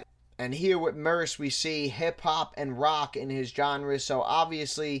like that. And here with Murs, we see hip-hop and rock in his genres. So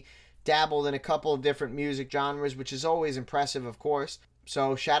obviously dabbled in a couple of different music genres, which is always impressive, of course.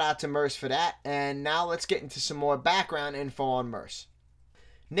 So shout out to Murs for that. And now let's get into some more background info on Murs.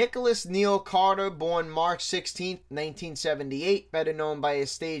 Nicholas Neil Carter, born March 16, 1978, better known by his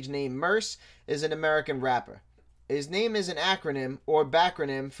stage name Murs, is an American rapper. His name is an acronym or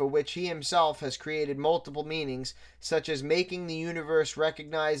backronym for which he himself has created multiple meanings, such as making the universe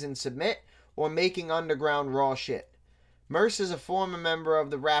recognize and submit, or making underground raw shit. Murs is a former member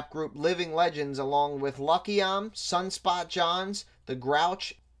of the rap group Living Legends along with Lucky Am, Sunspot Johns, The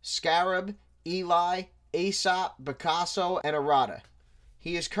Grouch, Scarab, Eli, Aesop, Picasso, and Arata.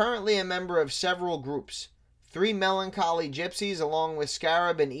 He is currently a member of several groups. 3 Melancholy Gypsies along with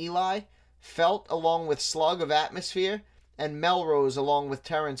Scarab and Eli, Felt along with Slug of Atmosphere, and Melrose along with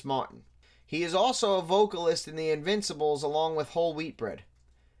Terrence Martin. He is also a vocalist in the Invincibles along with Whole Wheat Bread.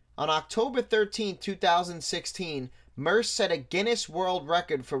 On October 13, 2016, Murs set a Guinness World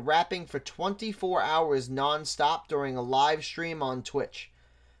Record for rapping for 24 hours non-stop during a live stream on Twitch.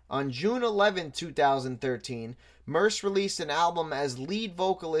 On June 11, 2013, Murs released an album as lead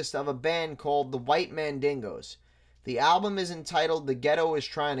vocalist of a band called the White Mandingos. The album is entitled The Ghetto Is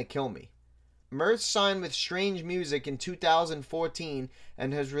Trying to Kill Me. Murs signed with Strange Music in 2014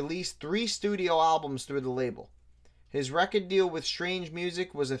 and has released 3 studio albums through the label. His record deal with Strange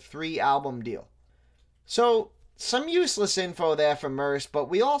Music was a 3-album deal. So, some useless info there for Murs, but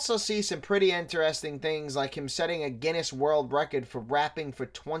we also see some pretty interesting things like him setting a Guinness World Record for rapping for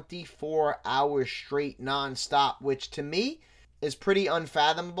 24 hours straight non-stop, which to me is pretty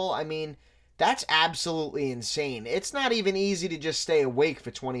unfathomable. I mean, that's absolutely insane. It's not even easy to just stay awake for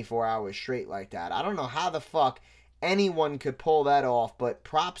 24 hours straight like that. I don't know how the fuck anyone could pull that off, but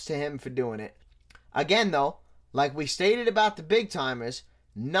props to him for doing it. Again, though, like we stated about the Big Timers,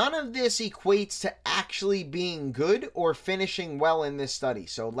 none of this equates to actually being good or finishing well in this study.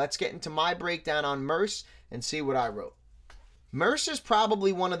 So let's get into my breakdown on Murs and see what I wrote. Murs is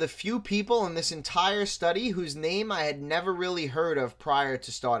probably one of the few people in this entire study whose name I had never really heard of prior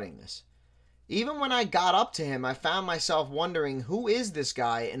to starting this. Even when I got up to him, I found myself wondering, who is this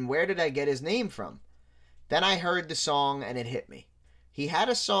guy and where did I get his name from? Then I heard the song and it hit me. He had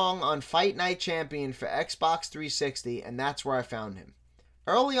a song on Fight Night Champion for Xbox 360 and that's where I found him.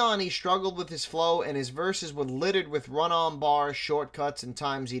 Early on he struggled with his flow and his verses were littered with run-on bars, shortcuts, and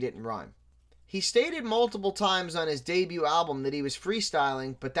times he didn't rhyme. He stated multiple times on his debut album that he was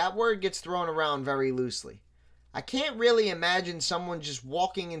freestyling, but that word gets thrown around very loosely. I can't really imagine someone just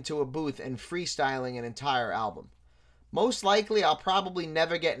walking into a booth and freestyling an entire album. Most likely I'll probably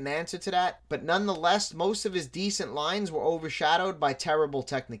never get an answer to that, but nonetheless most of his decent lines were overshadowed by terrible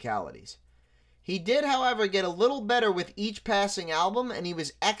technicalities. He did, however, get a little better with each passing album, and he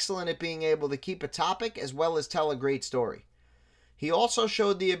was excellent at being able to keep a topic as well as tell a great story. He also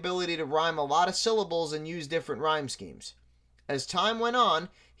showed the ability to rhyme a lot of syllables and use different rhyme schemes. As time went on,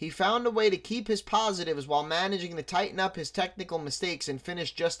 he found a way to keep his positives while managing to tighten up his technical mistakes and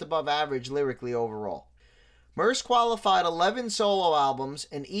finish just above average lyrically overall. Murs qualified 11 solo albums,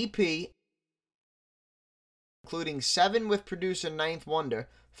 an EP, including 7 with producer Ninth Wonder,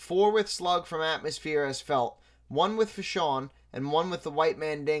 4 with Slug from Atmosphere as Felt, 1 with Fashawn, and 1 with the White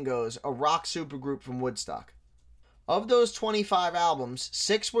Mandingos, a rock supergroup from Woodstock. Of those 25 albums,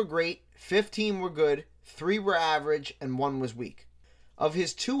 6 were great, 15 were good, 3 were average, and 1 was weak. Of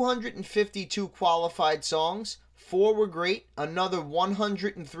his 252 qualified songs, 4 were great, another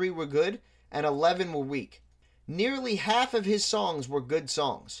 103 were good, and 11 were weak. Nearly half of his songs were good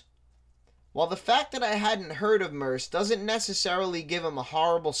songs. While the fact that I hadn't heard of Murs doesn't necessarily give him a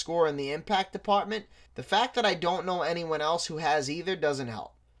horrible score in the impact department, the fact that I don't know anyone else who has either doesn't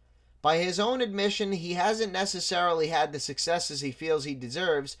help. By his own admission, he hasn't necessarily had the successes he feels he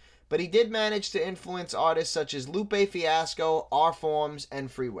deserves, but he did manage to influence artists such as Lupe Fiasco, R-Forms,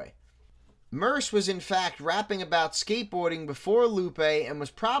 and Freeway. Murs was in fact rapping about skateboarding before Lupe and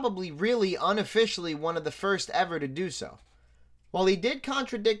was probably really unofficially one of the first ever to do so. While he did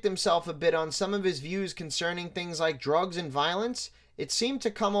contradict himself a bit on some of his views concerning things like drugs and violence, it seemed to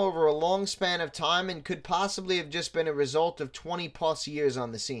come over a long span of time and could possibly have just been a result of 20 plus years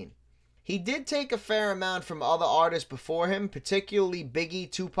on the scene. He did take a fair amount from other artists before him, particularly Biggie,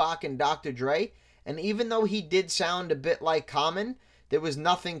 Tupac, and Dr. Dre, and even though he did sound a bit like Common, there was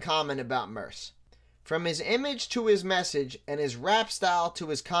nothing common about Murs. From his image to his message, and his rap style to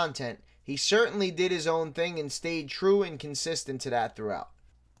his content, he certainly did his own thing and stayed true and consistent to that throughout.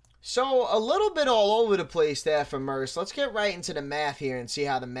 So, a little bit all over the place there for Murs. Let's get right into the math here and see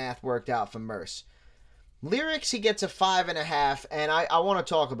how the math worked out for Murs. Lyrics, he gets a 5.5, and I want to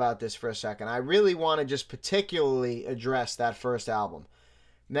talk about this for a second. I really want to just particularly address that first album.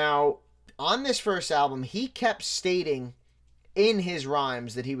 Now, on this first album, he kept stating in his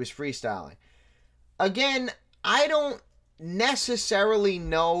rhymes that he was freestyling. Again, I don't necessarily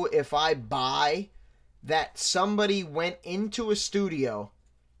know if I buy that somebody went into a studio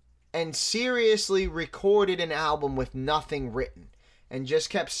and seriously recorded an album with nothing written and just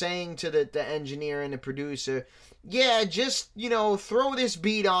kept saying to the engineer and the producer, yeah, just, throw this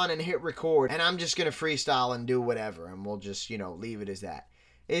beat on and hit record, and I'm just going to freestyle and do whatever, and we'll just, leave it as that.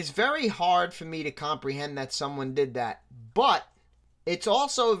 It's very hard for me to comprehend that someone did that, but it's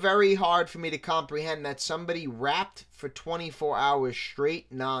also very hard for me to comprehend that somebody rapped for 24 hours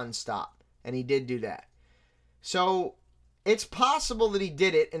straight non-stop, and he did do that. So, it's possible that he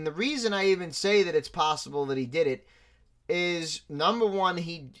did it, and the reason I even say that it's possible that he did it is, number one,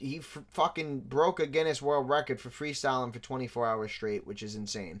 he fucking broke a Guinness World Record for freestyling for 24 hours straight, which is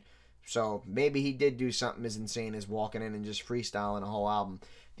insane. So maybe he did do something as insane as walking in and just freestyling a whole album.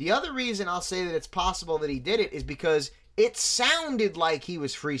 The other reason I'll say that it's possible that he did it is because it sounded like he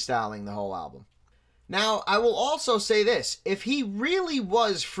was freestyling the whole album. Now, I will also say this. If he really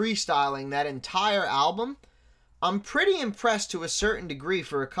was freestyling that entire album, I'm pretty impressed to a certain degree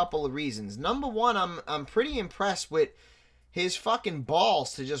for a couple of reasons. Number one, I'm pretty impressed with his fucking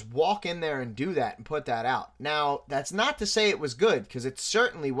balls to just walk in there and do that and put that out. Now, that's not to say it was good, because it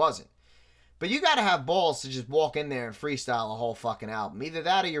certainly wasn't. But you gotta have balls to just walk in there and freestyle a whole fucking album. Either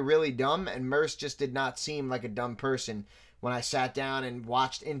that or you're really dumb, and Murs just did not seem like a dumb person when I sat down and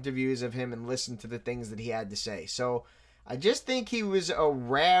watched interviews of him and listened to the things that he had to say. So, I just think he was a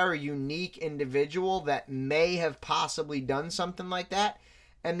rare, unique individual that may have possibly done something like that.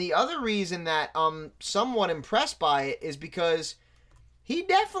 And the other reason that I'm somewhat impressed by it is because he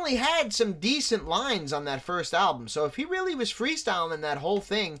definitely had some decent lines on that first album. So if he really was freestyling that whole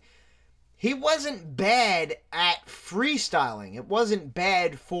thing, he wasn't bad at freestyling. It wasn't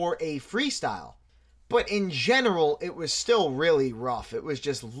bad for a freestyle. But in general, it was still really rough. It was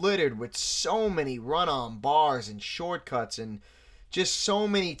just littered with so many run-on bars and shortcuts and just so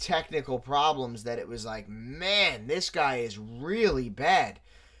many technical problems that it was like, man, this guy is really bad.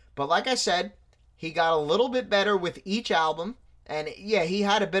 But like I said, he got a little bit better with each album. And yeah, he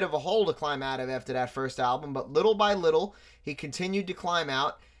had a bit of a hole to climb out of after that first album. But little by little, he continued to climb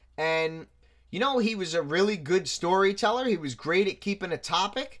out. And, he was a really good storyteller. He was great at keeping a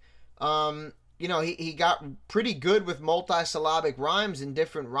topic. He got pretty good with multisyllabic rhymes and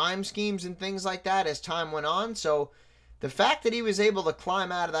different rhyme schemes and things like that as time went on. So the fact that he was able to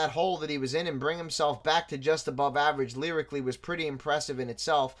climb out of that hole that he was in and bring himself back to just above average lyrically was pretty impressive in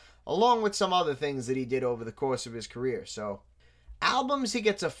itself, along with some other things that he did over the course of his career. So Albums, he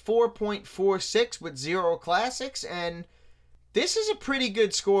gets a 4.46 with 0 classics, and this is a pretty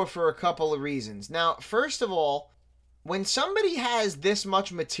good score for a couple of reasons. Now, first of all, when somebody has this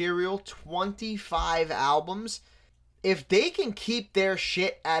much material, 25 albums, if they can keep their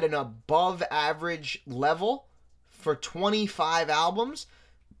shit at an above average level for 25 albums,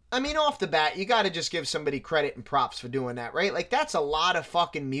 I mean, off the bat, you got to just give somebody credit and props for doing that, right? Like, that's a lot of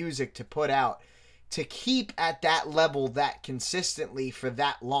fucking music to put out to keep at that level that consistently for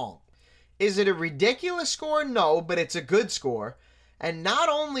that long. Is it a ridiculous score? No, but it's a good score. And not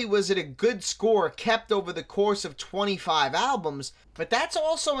only was it a good score kept over the course of 25 albums, but that's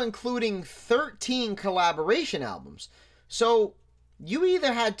also including 13 collaboration albums. So you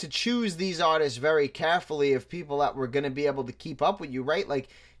either had to choose these artists very carefully of people that were going to be able to keep up with you, right? Like,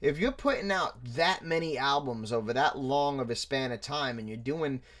 if you're putting out that many albums over that long of a span of time and you're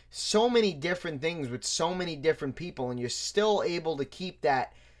doing so many different things with so many different people and you're still able to keep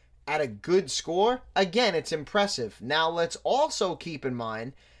that at a good score, again, it's impressive. Now, let's also keep in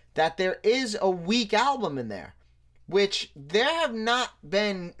mind that there is a weak album in there, which there have not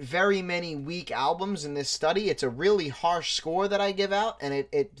been very many weak albums in this study. It's a really harsh score that I give out, and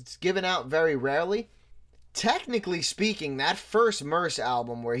it's given out very rarely. Technically speaking, that first Murs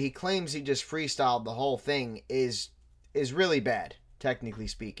album where he claims he just freestyled the whole thing is really bad, technically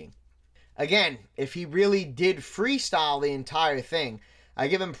speaking. Again, if he really did freestyle the entire thing, I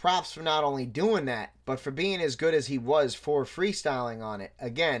give him props for not only doing that, but for being as good as he was for freestyling on it.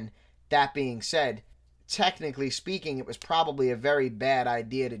 Again, that being said, technically speaking, it was probably a very bad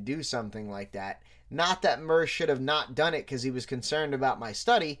idea to do something like that. Not that Murs should have not done it because he was concerned about my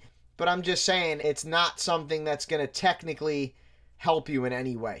study, but I'm just saying it's not something that's going to technically help you in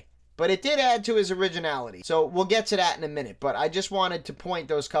any way. But it did add to his originality. So we'll get to that in a minute. But I just wanted to point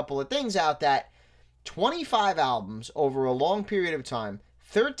those couple of things out, that 25 albums over a long period of time,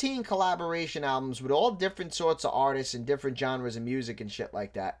 13 collaboration albums with all different sorts of artists and different genres of music and shit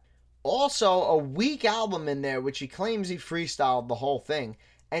like that. Also, a weak album in there, which he claims he freestyled the whole thing.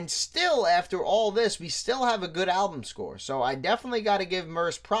 And still, after all this, we still have a good album score. So I definitely got to give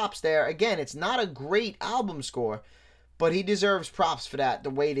Murs props there. Again, it's not a great album score, but he deserves props for that, the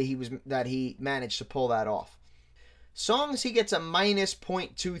way that he managed to pull that off. Songs, he gets a minus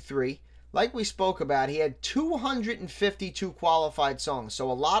 0.23. Like we spoke about, he had 252 qualified songs.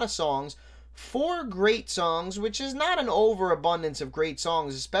 So a lot of songs, 4 great songs, which is not an overabundance of great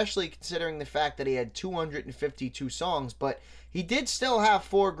songs, especially considering the fact that he had 252 songs, but he did still have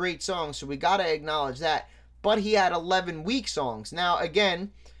 4 great songs, so we gotta acknowledge that. But he had 11 weak songs. Now,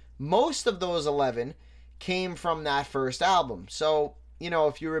 again, most of those 11 came from that first album. So,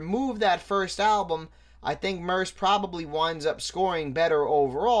 if you remove that first album, I think Murs probably winds up scoring better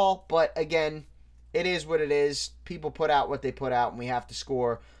overall. But again, it is what it is. People put out what they put out, and we have to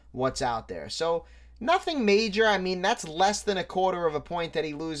score what's out there. So, nothing major. I mean, that's less than a quarter of a point that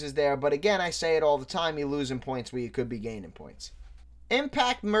he loses there. But again, I say it all the time, you losing points where you could be gaining points.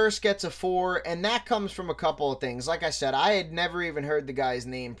 Impact, Murs gets a 4, and that comes from a couple of things. Like I said, I had never even heard the guy's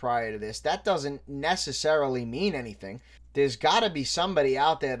name prior to this. That doesn't necessarily mean anything. There's got to be somebody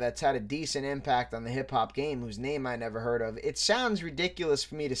out there that's had a decent impact on the hip-hop game whose name I never heard of. It sounds ridiculous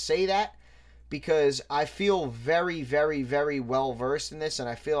for me to say that, because I feel very, very, very well versed in this, and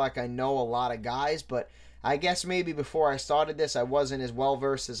I feel like I know a lot of guys, but I guess maybe before I started this, I wasn't as well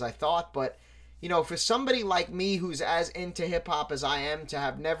versed as I thought. But, for somebody like me who's as into hip hop as I am, to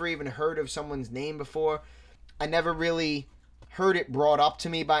have never even heard of someone's name before, I never really heard it brought up to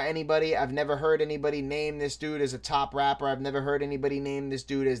me by anybody. I've never heard anybody name this dude as a top rapper. I've never heard anybody name this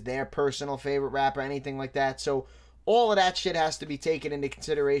dude as their personal favorite rapper, anything like that. So all of that shit has to be taken into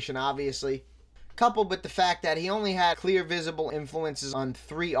consideration, obviously. Coupled with the fact that he only had clear visible influences on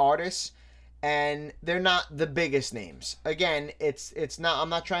 3 artists, and they're not the biggest names. Again, it's not, I'm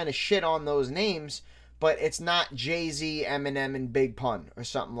not trying to shit on those names, but it's not Jay-Z, Eminem, and Big Pun or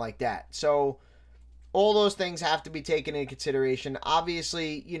something like that. So all those things have to be taken into consideration.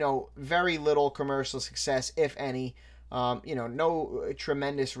 Obviously, very little commercial success, if any. No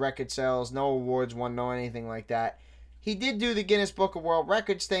tremendous record sales, no awards won, no anything like that. He did do the Guinness Book of World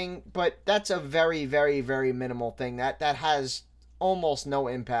Records thing, but that's a very, very, very minimal thing. That has almost no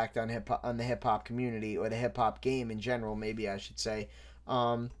impact on the hip hop community, or the hip hop game in general, maybe I should say.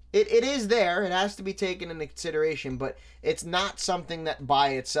 It is there. It has to be taken into consideration, but it's not something that by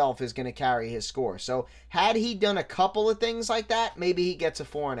itself is going to carry his score. So had he done a couple of things like that, maybe he gets a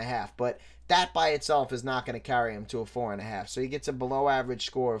 4.5, but that by itself is not going to carry him to a 4.5. So he gets a below average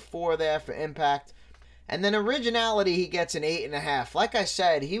score of 4 there for impact. And then originality, he gets an 8.5. Like I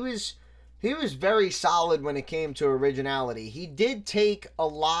said, he was He was very solid when it came to originality. He did take a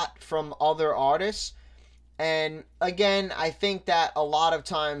lot from other artists. And again, I think that a lot of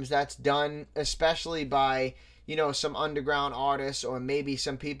times that's done, especially by, some underground artists or maybe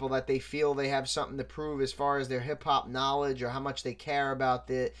some people that they feel they have something to prove as far as their hip hop knowledge or how much they care about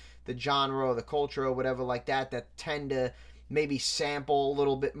the genre or the culture or whatever like that tend to maybe sample a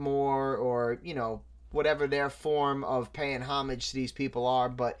little bit more or, whatever their form of paying homage to these people are.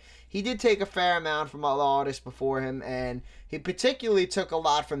 But he did take a fair amount from other artists before him, and he particularly took a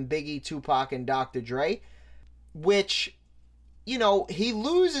lot from Biggie, Tupac, and Dr. Dre, which, he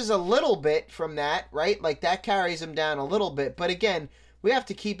loses a little bit from that, right? Like, that carries him down a little bit. But again, we have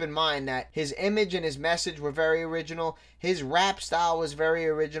to keep in mind that his image and his message were very original. His rap style was very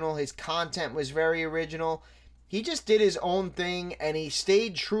original. His content was very original. He just did his own thing, and he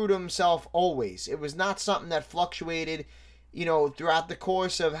stayed true to himself always. It was not something that fluctuated, throughout the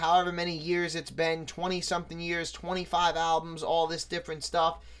course of however many years it's been, 20-something years, 25 albums, all this different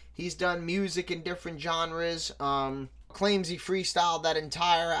stuff. He's done music in different genres. Claims he freestyled that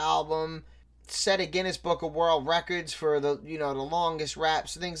entire album. Set a Guinness Book of World Records for the longest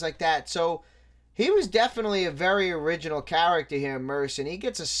raps, things like that. So he was definitely a very original character here, Murs, and he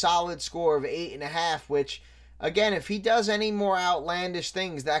gets a solid score of 8.5, which, again, if he does any more outlandish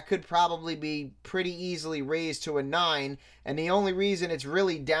things, that could probably be pretty easily raised to a 9. And the only reason it's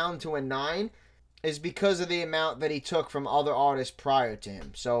really down to a 9 is because of the amount that he took from other artists prior to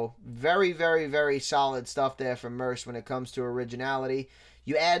him. So very, very, very solid stuff there from Murs when it comes to originality.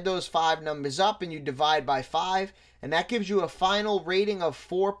 You add those 5 numbers up and you divide by 5, and that gives you a final rating of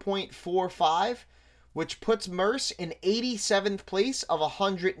 4.45, which puts Murs in 87th place of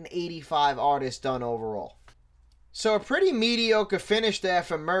 185 artists done overall. So a pretty mediocre finish there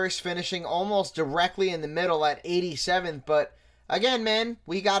for Murs, finishing almost directly in the middle at 87th, but again, man,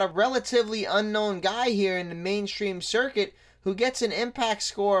 we got a relatively unknown guy here in the mainstream circuit who gets an impact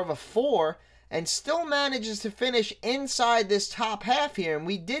score of a 4 and still manages to finish inside this top half here. And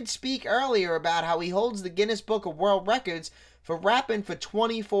we did speak earlier about how he holds the Guinness Book of World Records for rapping for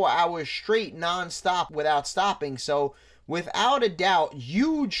 24 hours straight, non-stop, without stopping. So without a doubt,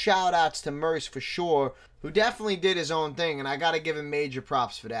 huge shout outs to Murs for sure, who definitely did his own thing, and I gotta give him major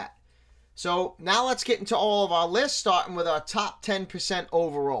props for that. So now let's get into all of our lists, starting with our top 10%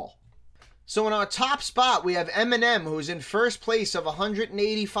 overall. So in our top spot, we have Eminem, who's in first place of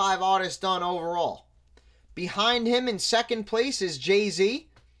 185 artists done overall. Behind him in second place is Jay-Z.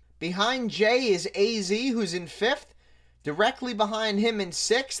 Behind Jay is AZ, who's in 5th. Directly behind him in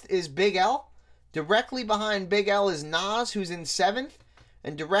 6th is Big L. Directly behind Big L is Nas, who's in 7th.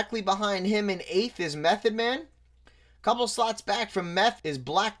 And directly behind him in 8th is Method Man. Couple slots back from Meth is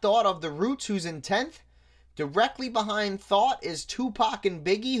Black Thought of the Roots, who's in 10th. Directly behind Thought is Tupac and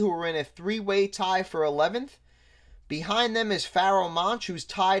Biggie, who are in a 3-way tie for 11th. Behind them is Pharoahe Monch, who's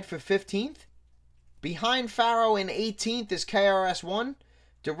tied for 15th. Behind Pharoahe in 18th is KRS-One.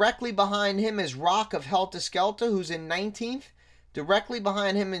 Directly behind him is Rock of Helter Skelter, who's in 19th. Directly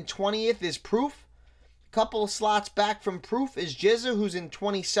behind him in 20th is Proof. Couple of slots back from Proof is GZA, who's in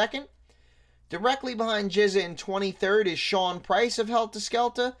 22nd. Directly behind GZA in 23rd is Sean Price of Helter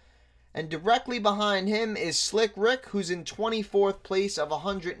Skelter. And directly behind him is Slick Rick, who's in 24th place of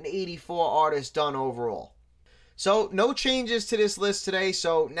 184 artists done overall. So no changes to this list today,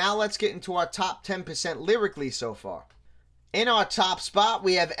 so now let's get into our top 10% lyrically so far. In our top spot,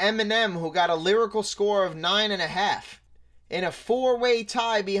 we have Eminem, who got a lyrical score of 9.5. In a 4-way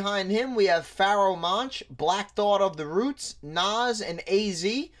tie behind him, we have Pharoahe Monch, Black Thought of the Roots, Nas, and AZ,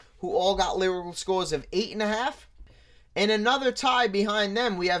 who all got lyrical scores of 8.5. In another tie behind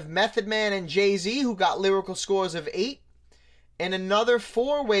them, we have Method Man and Jay-Z, who got lyrical scores of 8. In another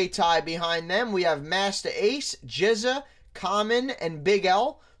 4-way tie behind them, we have Master Ace, GZA, Common, and Big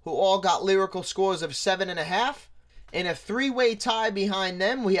L, who all got lyrical scores of 7.5. In a 3-way tie behind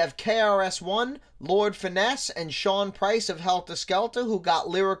them, we have KRS-One, Lord Finesse, and Sean Price of Helter Skelter, who got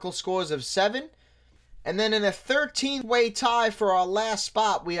lyrical scores of 7. And then in a 13-way tie for our last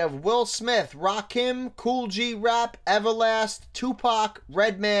spot, we have Will Smith, Rakim, Kool G Rap, Everlast, Tupac,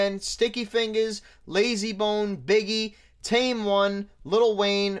 Redman, Sticky Fingers, Lazy Bone, Biggie, Tame One, Lil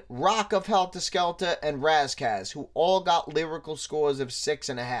Wayne, Rock of Helter Skelter, and Razkaz, who all got lyrical scores of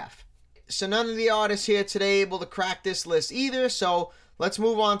 6.5. So none of the artists here today able to crack this list either, so let's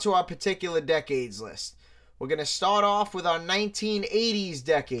move on to our particular decades list. We're going to start off with our 1980s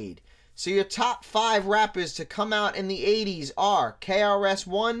decade. So your top 5 rappers to come out in the 80s are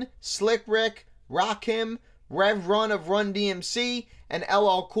KRS-One, Slick Rick, Rakim, Rev Run of Run DMC, and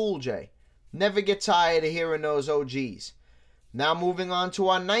LL Cool J. Never get tired of hearing those OGs. Now moving on to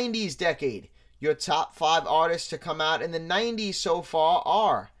our 90s decade. Your top 5 artists to come out in the 90s so far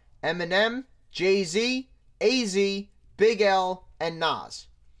are Eminem, Jay-Z, AZ, Big L, and Nas.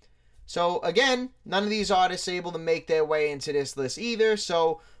 So again, none of these artists are able to make their way into this list either,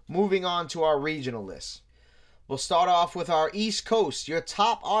 so moving on to our regional list. We'll start off with our East Coast. Your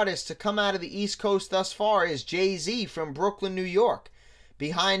top artist to come out of the East Coast thus far is Jay-Z from Brooklyn, New York.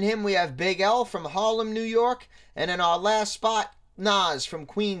 Behind him, we have Big L from Harlem, New York. And in our last spot, Nas from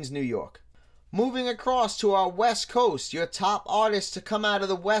Queens, New York. Moving across to our West Coast, your top artist to come out of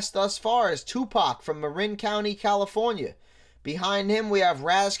the West thus far is Tupac from Marin County, California. Behind him, we have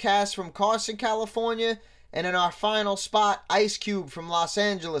Razcast from Carson, California. And in our final spot, Ice Cube from Los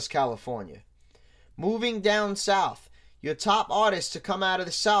Angeles, California. Moving down south, your top artist to come out of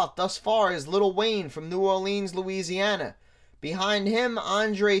the South thus far is Lil Wayne from New Orleans, Louisiana. Behind him,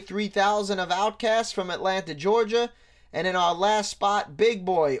 Andre 3000 of Outkast from Atlanta, Georgia. And in our last spot, Big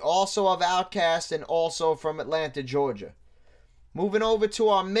Boy, also of Outkast and also from Atlanta, Georgia. Moving over to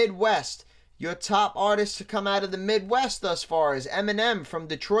our Midwest, your top artist to come out of the Midwest thus far is Eminem from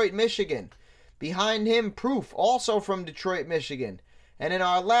Detroit, Michigan. Behind him, Proof, also from Detroit, Michigan. And in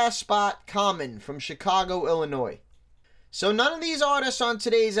our last spot, Common from Chicago, Illinois. So none of these artists on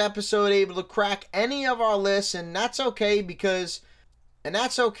today's episode are able to crack any of our lists, and that's okay because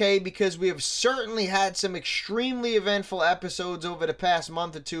we have certainly had some extremely eventful episodes over the past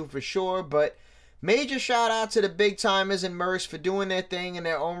month or two for sure, but major shout out to the Big Timers and Merce for doing their thing in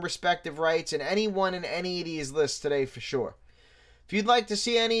their own respective rights, and anyone in any of these lists today for sure. If you'd like to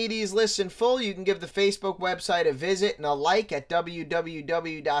see any of these lists in full, you can give the Facebook website a visit and a like at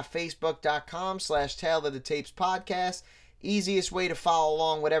www.facebook.com/TaleOfTheTapesPodcast. Easiest way to follow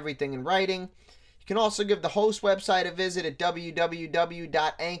along with everything in writing. You can also give the host website a visit at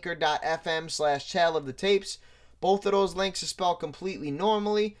www.anchor.fm/TaleOfTheTapes. Both of those links are spelled completely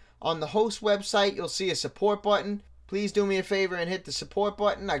normally. On the host website, you'll see a support button. Please do me a favor and hit the support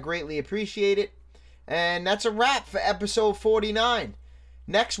button. I greatly appreciate it. And that's a wrap for episode 49.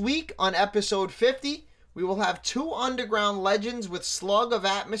 Next week on episode 50, we will have 2 underground legends with Slug of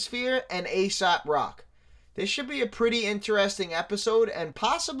Atmosphere and A$AP Rock. This should be a pretty interesting episode and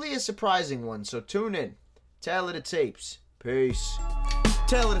possibly a surprising one, so tune in. Tale of the Tapes. Peace.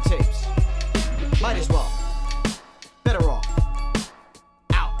 Tale of the Tapes. Might as well.